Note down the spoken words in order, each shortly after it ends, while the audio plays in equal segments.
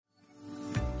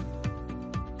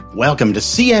Welcome to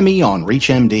CME on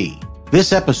ReachMD.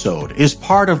 This episode is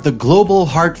part of the Global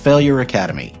Heart Failure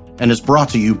Academy and is brought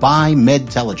to you by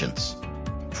Medtelligence.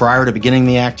 Prior to beginning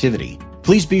the activity,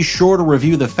 please be sure to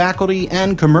review the faculty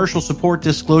and commercial support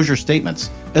disclosure statements,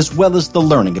 as well as the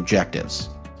learning objectives.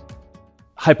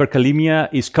 Hyperkalemia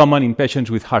is common in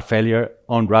patients with heart failure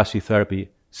on RAASi therapy,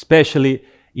 especially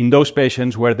in those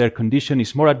patients where their condition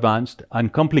is more advanced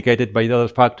and complicated by other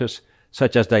factors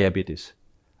such as diabetes.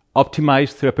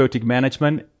 Optimized therapeutic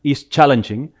management is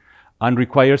challenging and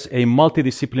requires a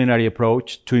multidisciplinary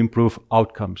approach to improve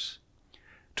outcomes.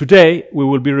 Today, we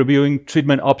will be reviewing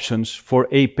treatment options for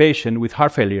a patient with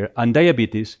heart failure and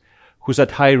diabetes who's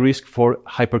at high risk for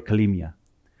hyperkalemia.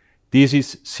 This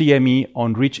is CME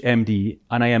on ReachMD,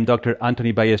 and I am Dr.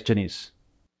 Antoni Bayés-Genís.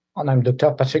 And I'm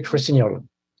Dr. Patrick Rossignol.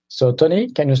 So,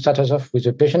 Tony, can you start us off with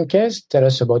a patient case? Tell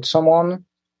us about someone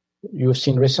you've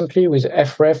seen recently with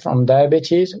FRF and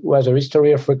diabetes who has a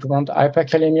history of recurrent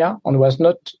hyperkalemia and was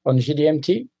not on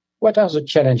GDMT. What are the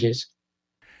challenges?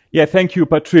 Yeah, thank you,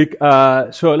 Patrick.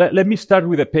 So let me start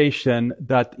with a patient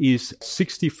that is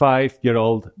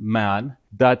 65-year-old man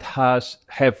that has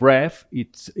HFrEF.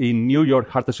 It's in New York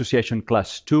Heart Association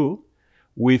Class 2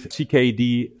 with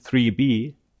CKD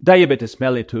 3B, diabetes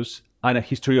mellitus, and a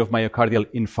history of myocardial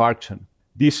infarction.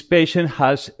 This patient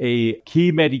has a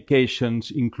key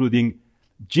medications including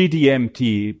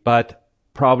GDMT, but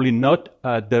probably not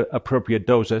at the appropriate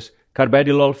doses,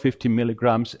 carvedilol 50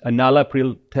 milligrams,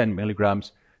 enalapril 10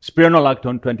 milligrams,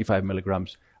 spironolactone 25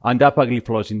 milligrams, and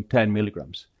dapagliflozin 10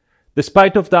 milligrams.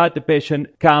 Despite of that, the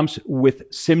patient comes with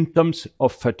symptoms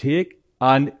of fatigue,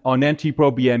 and on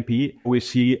NT-proBNP, we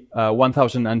see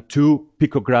 1,002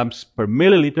 picograms per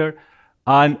milliliter,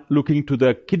 and looking to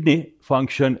the kidney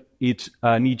function, it's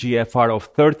an eGFR of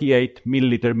 38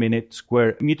 milliliter minute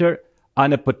square meter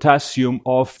and a potassium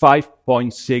of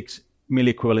 5.6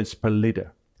 milliequivalents per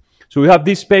liter. So we have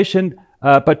this patient,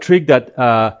 Patrick,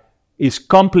 that is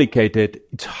complicated.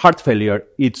 It's heart failure,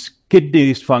 it's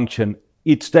kidney dysfunction,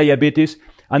 it's diabetes,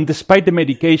 and despite the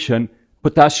medication,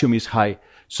 potassium is high.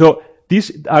 So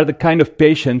these are the kind of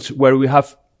patients where we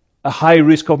have a high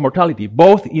risk of mortality,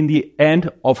 both in the end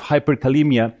of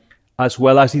hyperkalemia as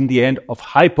well as in the end of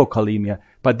hypokalemia.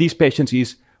 But these patients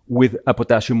is with a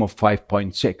potassium of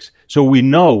 5.6. So we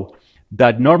know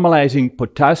that normalizing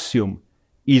potassium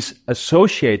is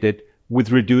associated with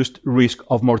reduced risk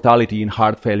of mortality in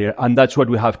heart failure, and that's what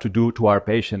we have to do to our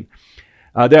patient.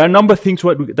 There are a number of things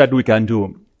that we can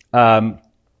do.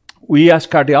 We as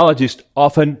cardiologists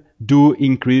often do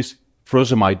increase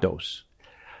furosemide dose.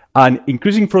 And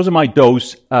increasing furosemide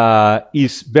dose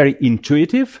is very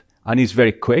intuitive and is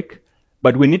very quick.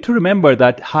 But we need to remember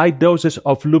that high doses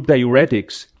of loop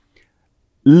diuretics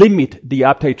limit the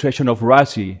up-titration of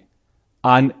RAASi,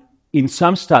 and in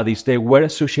some studies, they were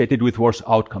associated with worse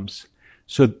outcomes.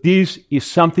 So this is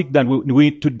something that we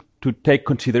need to take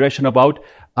consideration about,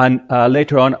 and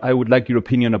later on, I would like your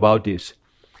opinion about this.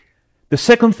 The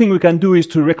second thing we can do is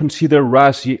to reconsider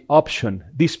RAASi option.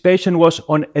 This patient was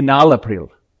on enalapril.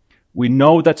 We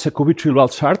know that sacubitril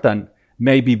valsartan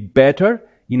may be better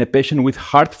in a patient with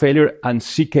heart failure and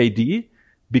CKD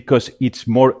because it's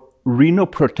more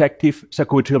renoprotective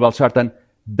sacubitril valsartan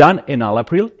than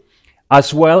enalapril,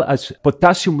 as well as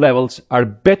potassium levels are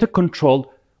better controlled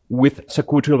with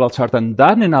sacubitril valsartan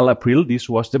than enalapril. This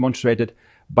was demonstrated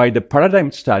by the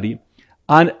Paradigm study.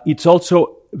 And it's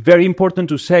also very important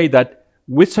to say that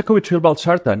with sacubitril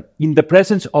valsartan, in the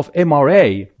presence of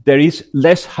MRA, there is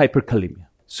less hyperkalemia.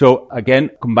 So again,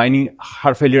 combining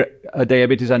heart failure,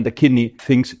 diabetes, and the kidney,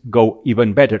 things go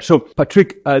even better. So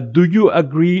Patrick, do you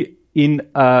agree in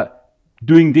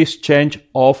doing this change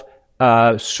of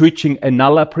switching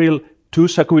enalapril to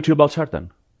sacubitril valsartan?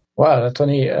 Well,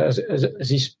 Tony,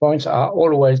 these points are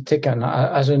all well taken.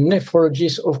 As a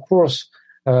nephrologist, of course,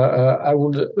 I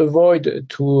would avoid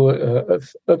to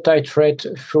up-titrate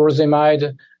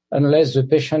furosemide unless the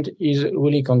patient is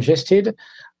really congested.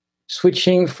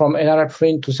 Switching from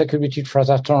enalapril to sacubitril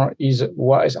valsartan is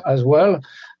wise as well.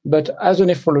 But as a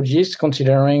nephrologist,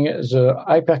 considering the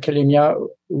hyperkalemia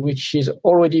which is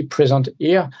already present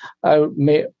here, I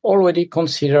may already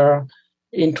consider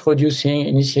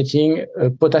initiating a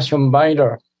potassium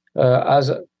binder. As,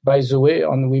 by the way,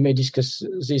 and we may discuss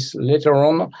this later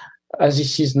on, as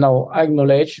this is now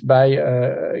acknowledged by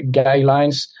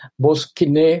guidelines, both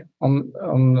kidney and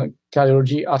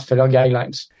cardiology heart failure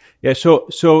guidelines. Yeah, so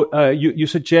you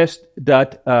suggest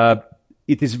that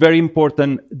it is very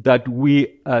important that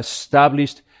we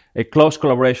established a close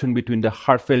collaboration between the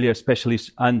heart failure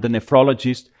specialist and the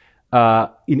nephrologist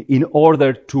in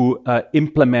order to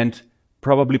implement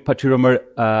probably patiromer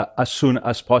as soon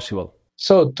as possible.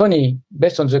 So, Tony,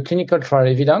 based on the clinical trial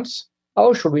evidence,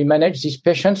 how should we manage these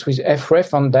patients with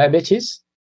FRF and diabetes?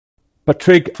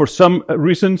 Patrick, for some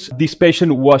reasons, this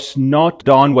patient was not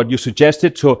done what you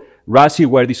suggested. So RAASi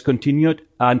were discontinued,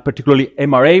 and particularly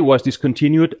MRA was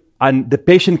discontinued. And the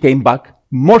patient came back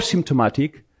more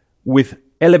symptomatic with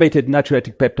elevated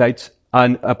natriuretic peptides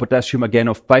and a potassium again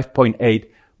of 5.8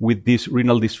 with this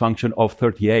renal dysfunction of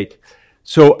 38.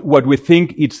 So what we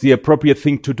think it's the appropriate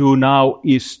thing to do now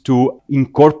is to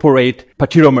incorporate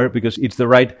patiromer, because it's the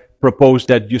right proposed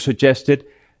that you suggested.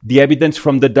 The evidence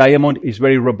from the diamond is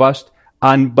very robust.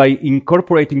 And by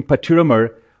incorporating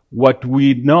patiromer, what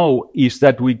we know is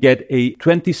that we get a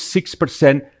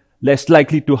 26% less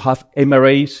likely to have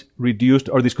MRAs reduced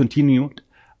or discontinued,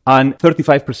 and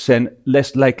 35%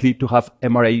 less likely to have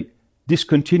MRA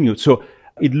discontinued. So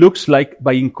it looks like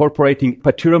by incorporating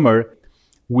patiromer,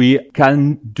 we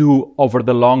can do over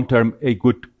the long term a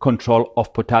good control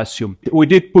of potassium. We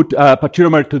did put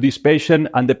patiromer to this patient,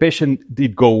 and the patient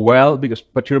did go well because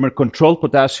patiromer controlled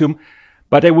potassium.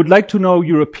 But I would like to know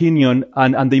your opinion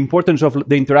and the importance of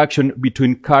the interaction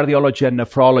between cardiology and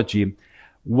nephrology.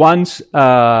 Once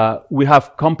we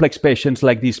have complex patients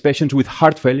like these patients with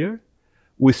heart failure,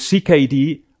 with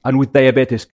CKD, and with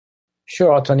diabetes.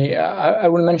 Sure, Tony. I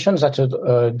will mention that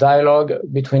a dialogue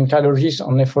between cardiologists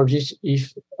and nephrologists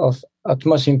is of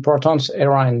utmost importance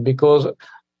around, because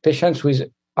patients with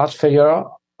heart failure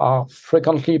are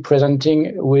frequently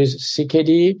presenting with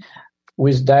CKD,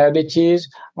 with diabetes,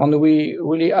 and we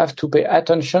really have to pay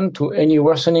attention to any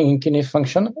worsening in kidney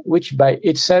function, which by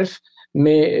itself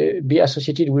may be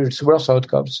associated with worse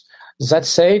outcomes. That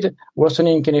said,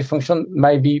 worsening in kidney function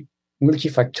might be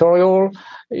multifactorial.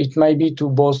 It might be to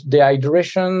both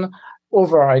dehydration,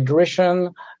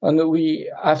 overhydration, and we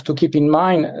have to keep in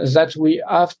mind that we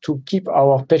have to keep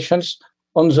our patients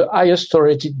on the highest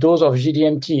tolerated dose of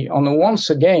GDMT. And once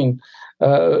again,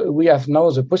 we have now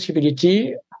the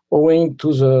possibility, owing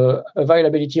to the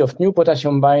availability of new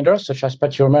potassium binders, such as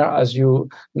patiromer, as you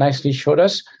nicely showed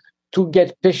us, to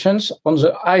get patients on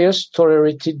the highest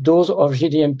tolerated dose of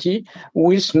GDMT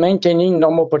whilst maintaining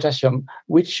normal potassium,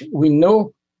 which we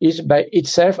know is by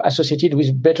itself associated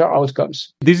with better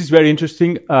outcomes. This is very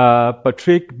interesting,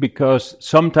 Patrick, because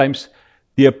sometimes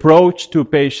the approach to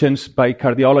patients by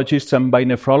cardiologists and by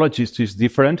nephrologists is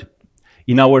different.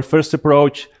 In our first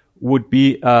approach would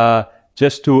be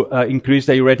just to increase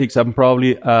diuretics and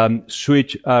probably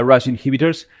switch RAS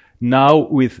inhibitors. Now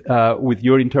with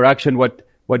your interaction,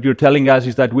 what you're telling us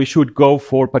is that we should go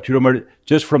for patiromer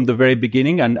just from the very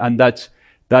beginning, and that's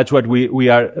what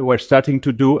we're starting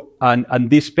to do. And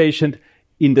this patient,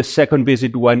 in the second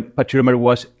visit when patiromer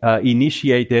was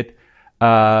initiated,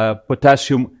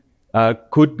 potassium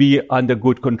could be under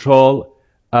good control.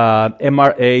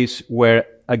 MRAs were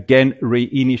again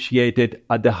reinitiated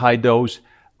at the high dose,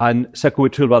 and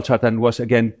sacubitril valsartan was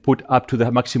again put up to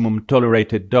the maximum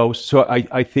tolerated dose. So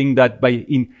I think that by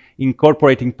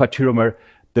incorporating patiromer,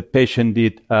 the patient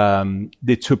did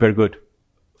super good.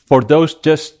 For those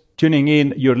just tuning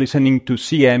in, you're listening to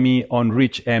CME on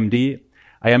ReachMD.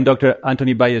 I am Dr.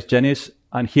 Antoni Bayés-Genís,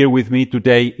 and here with me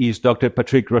today is Dr.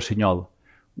 Patrick Rossignol.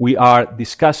 We are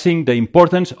discussing the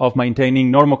importance of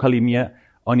maintaining normokalemia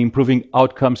on improving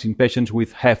outcomes in patients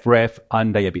with HFrEF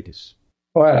and diabetes.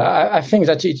 Well, I think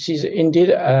that it is indeed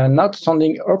an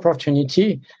outstanding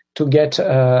opportunity to get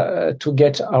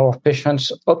our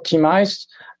patients optimized.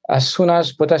 As soon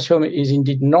as potassium is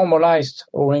indeed normalized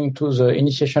owing to the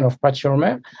initiation of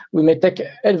patiromer, we may take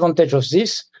advantage of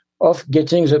this, of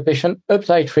getting the patient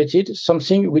up-titrated,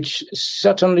 something which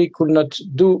certainly could not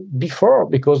do before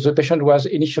because the patient was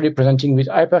initially presenting with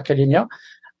hyperkalemia.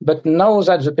 But now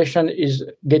that the patient is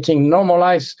getting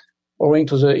normalized owing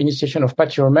to the initiation of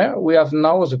patiromer, we have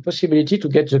now the possibility to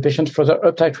get the patient further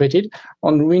up-titrated.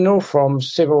 And we know from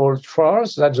several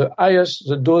trials that the higher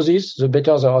the doses, the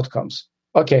better the outcomes.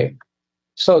 Okay,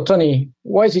 so Tony,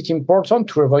 why is it important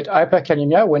to avoid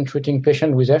hyperkalemia when treating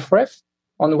patients with FREF?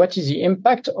 And what is the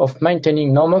impact of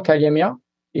maintaining normokalemia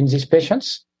in these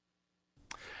patients?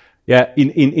 Yeah,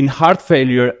 in heart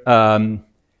failure,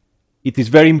 it is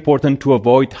very important to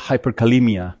avoid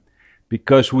hyperkalemia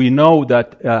because we know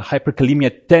that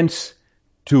hyperkalemia tends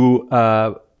to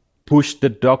push the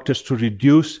doctors to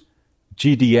reduce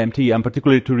GDMT and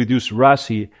particularly to reduce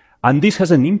RAASi. And this has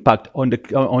an impact on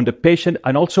the patient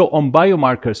and also on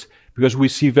biomarkers, because we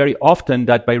see very often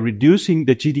that by reducing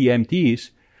the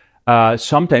GDMTs,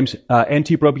 sometimes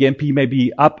NT-proBNP may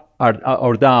be up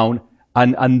or down,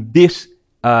 and this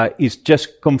is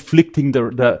just conflicting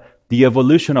the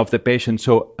evolution of the patient.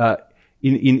 So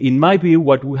In my view,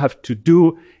 what we have to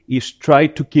do is try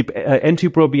to keep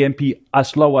NT-proBNP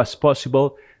as low as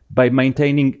possible by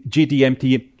maintaining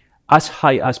GDMT as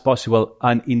high as possible.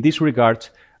 And in this regard,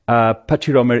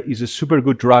 patiromer is a super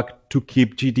good drug to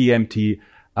keep GDMT,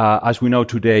 as we know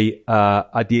today,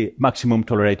 at the maximum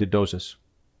tolerated doses.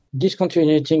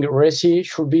 Discontinuing RAASi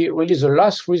should be really the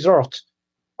last resort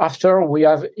after we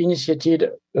have initiated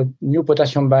a new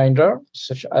potassium binder,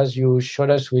 such as you showed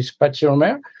us with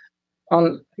patiromer,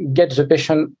 and get the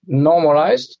patient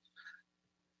normalized.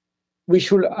 We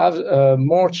should have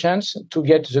more chance to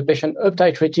get the patient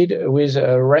up-titrated with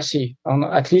RAASi, and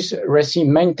at least RAASi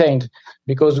maintained,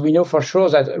 because we know for sure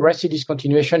that RAASi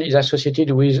discontinuation is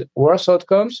associated with worse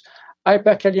outcomes.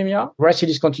 Hyperkalemia, RAASi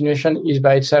discontinuation is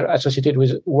by itself associated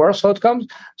with worse outcomes.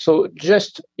 So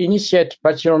just initiate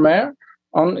patiromer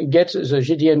and get the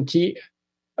GDMT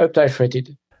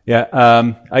up-titrated. Yeah,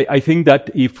 I think that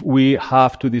if we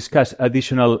have to discuss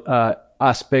additional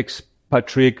aspects,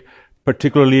 Patrick,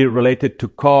 particularly related to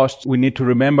cost, we need to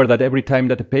remember that every time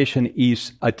that a patient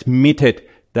is admitted,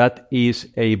 that is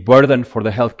a burden for the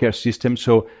healthcare system.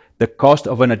 So the cost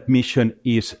of an admission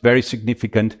is very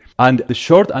significant. And the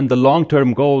short and the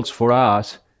long-term goals for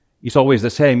us is always the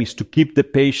same, is to keep the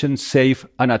patient safe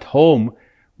and at home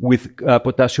with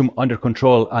potassium under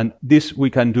control. And this we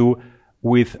can do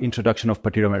with introduction of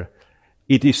patiromer.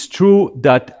 It is true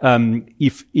that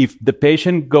if the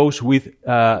patient goes with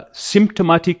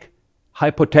symptomatic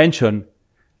hypotension,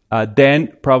 then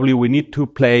probably we need to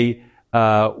play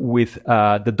with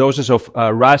the doses of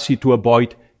RAASi to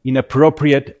avoid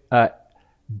inappropriate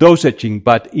dosaging.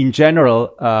 But in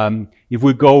general, if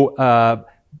we go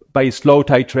by slow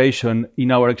titration,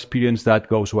 in our experience, that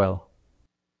goes well.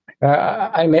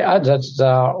 I may add that there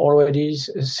are already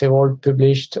several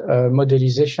published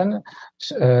modelizations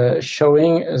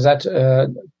showing that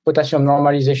potassium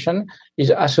normalization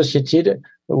is associated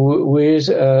with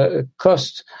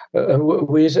cost,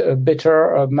 with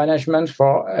better management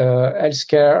for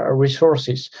healthcare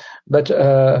resources. But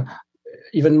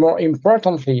even more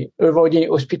importantly, avoiding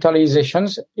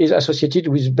hospitalizations is associated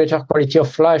with better quality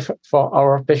of life for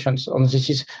our patients. And this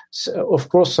is, of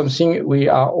course, something we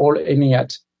are all aiming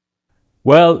at.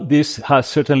 Well, this has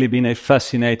certainly been a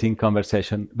fascinating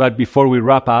conversation. But before we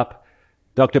wrap up,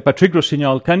 Dr. Patrick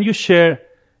Rossignol, can you share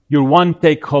your one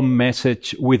take-home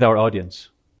message with our audience?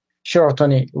 Sure,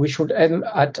 Tony. We should aim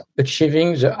at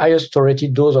achieving the highest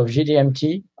tolerated dose of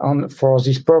GDMT. And for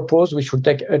this purpose, we should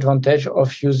take advantage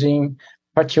of using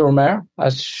patiromer,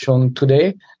 as shown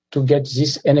today, to get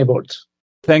this enabled.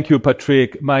 Thank you,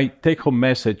 Patrick. My take-home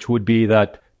message would be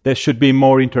that there should be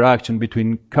more interaction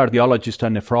between cardiologists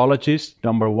and nephrologists,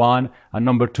 number one. And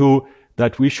number two,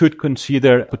 that we should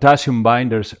consider potassium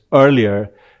binders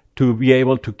earlier to be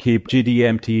able to keep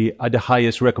GDMT at the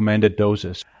highest recommended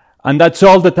doses. And that's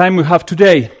all the time we have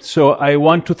today. So I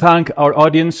want to thank our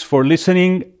audience for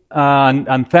listening.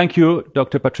 And thank you,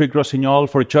 Dr. Patrick Rossignol,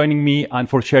 for joining me and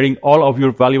for sharing all of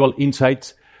your valuable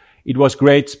insights. It was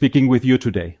great speaking with you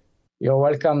today. You're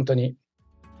welcome, Tony.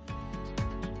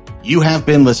 You have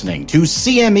been listening to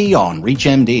CME on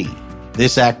ReachMD.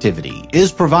 This activity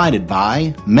is provided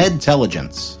by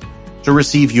Medtelligence. To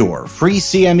receive your free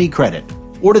CME credit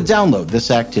or to download this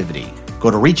activity,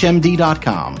 go to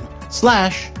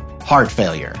reachmd.com/heart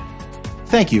failure.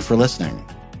 Thank you for listening.